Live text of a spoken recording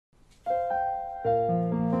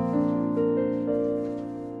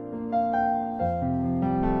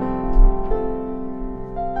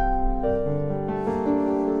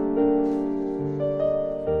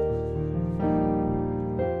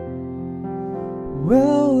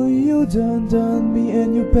Well, you done me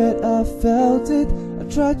and you bet I felt it. I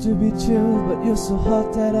tried to be chill, but you're so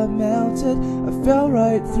hot that I melted. I fell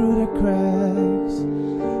right through the cracks.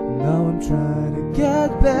 Now I'm trying to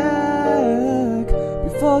get back.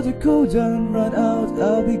 Before the cool done run out,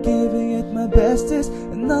 I'll be giving it my bestest.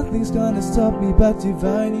 And nothing's gonna stop me but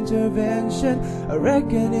divine intervention. I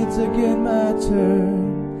reckon it's again my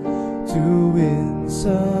turn to win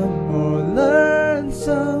some or learn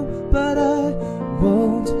some, but I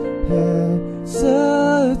won't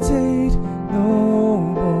hesitate no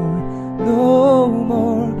more, no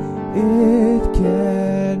more. It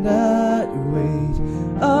cannot wait.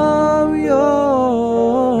 I'm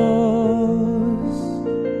yours.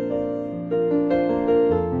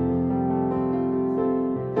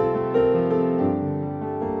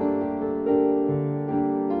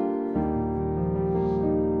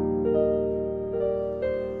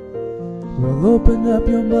 Well, open up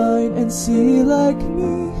your mind and see like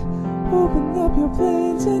me. Open up your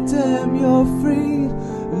plans and damn, you're free.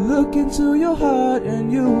 Look into your heart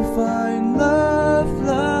and you'll find love,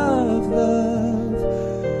 love, love.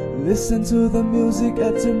 Listen to the music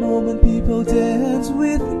at the moment, people dance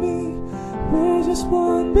with me. We're just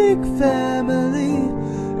one big family.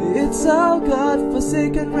 It's our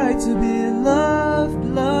God-forsaken right to be loved,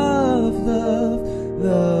 love, love,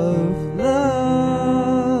 love, love.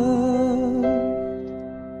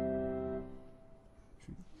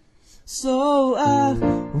 So I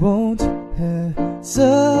won't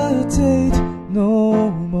hesitate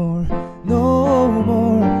no more, no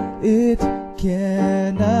more. It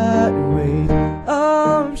cannot wait.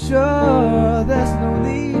 I'm sure there's no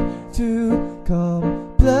need to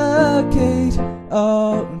complicate.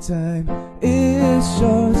 Our time is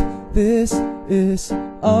short. This is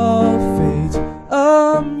our fate.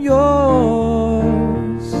 I'm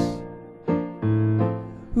yours.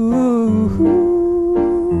 Ooh, ooh.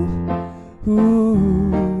 Ooh,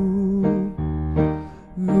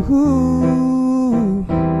 ooh.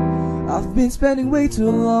 I've been spending way too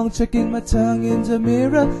long checking my tongue in the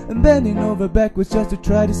mirror and bending over backwards just to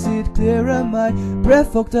try to see it clearer. My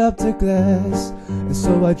breath fogged up the glass, and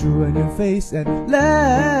so I drew a new face and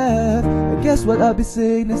laughed. I guess what I'll be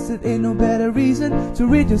saying is that ain't no better reason to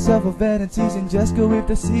rid yourself of vanities and just go with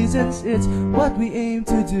the seasons. It's what we aim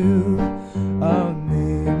to do. Our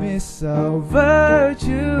name is our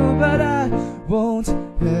virtue, but I won't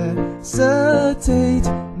hesitate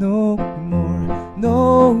no more,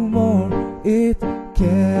 no more. It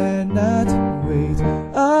cannot wait.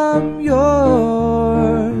 I'm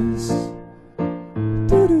yours.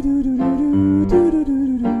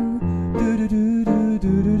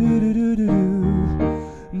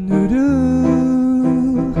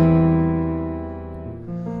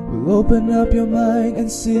 Well, open up your mind and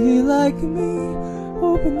see like me.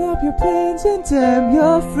 Open up your plans and damn,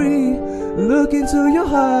 you're free. Look into your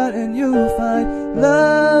heart and you'll find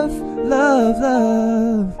love, love,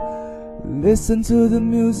 love. Listen to the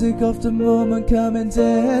music of the moment, come and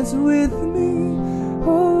dance with me.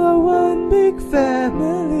 All are one big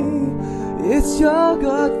family. It's your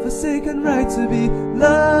God-forsaken right to be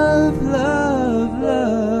love, love,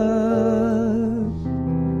 love.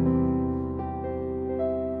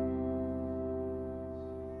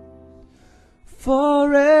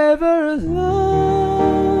 Forever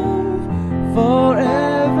love,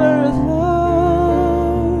 forever love.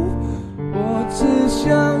 我只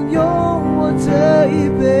想用我这一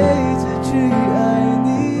辈子去爱你，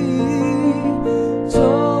从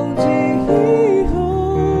今以后，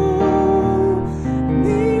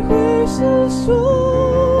你会是所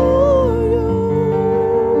有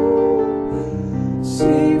幸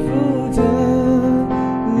福的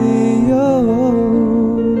理由。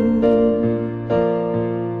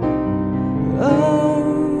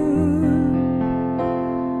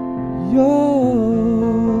yours.